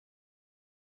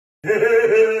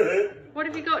What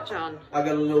have you got, John? I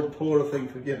got a little pourer thing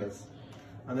for Guinness.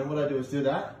 And then what I do is do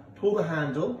that, pull the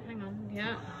handle. Hang on,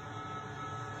 yeah.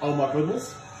 Oh my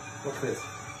goodness. What's this?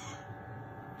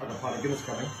 I've got a pint of Guinness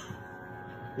coming.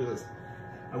 Look at this.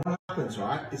 And what happens,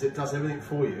 right, is it does everything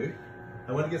for you.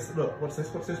 And when it gets, look, what's this,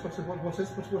 what's this, what's this, what's this,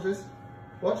 what's this?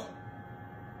 What?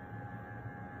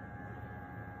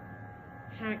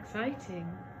 How exciting.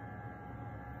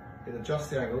 It adjusts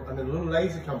the angle, and then a little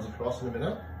laser comes across in a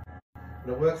minute,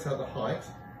 and it works out the height.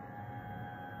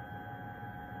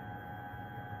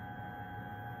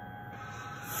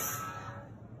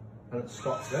 And it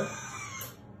stops it.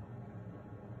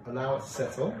 Allow it to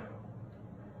settle.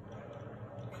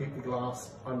 Keep the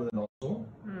glass under the nozzle.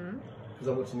 Because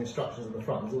I'm watching the instructions at the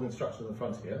front. There's all the instructions at the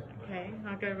front here. Okay,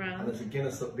 I'll go round. And there's a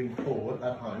Guinness that's being poured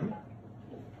at home.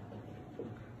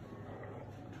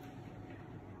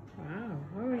 Wow.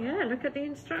 Oh yeah, look at the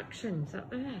instructions up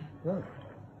there. Yeah.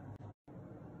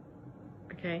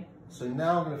 Okay. So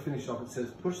now I'm going to finish off. It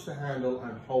says push the handle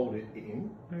and hold it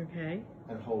in. Okay.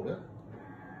 And hold it.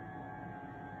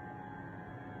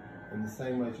 In the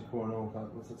same way to pour an oil,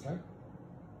 what's it say?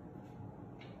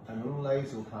 And a little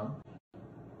laser will come.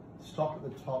 Stop at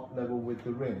the top level with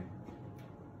the rim.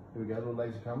 Here we go, a little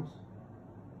laser comes.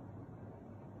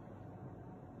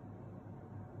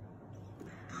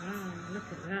 Wow, look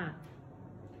at that.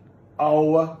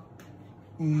 Oh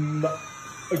my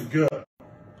God.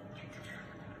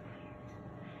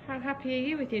 How happy are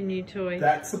you with your new toy?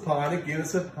 That's the pint of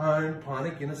Guinness at home, pint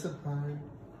of Guinness at home.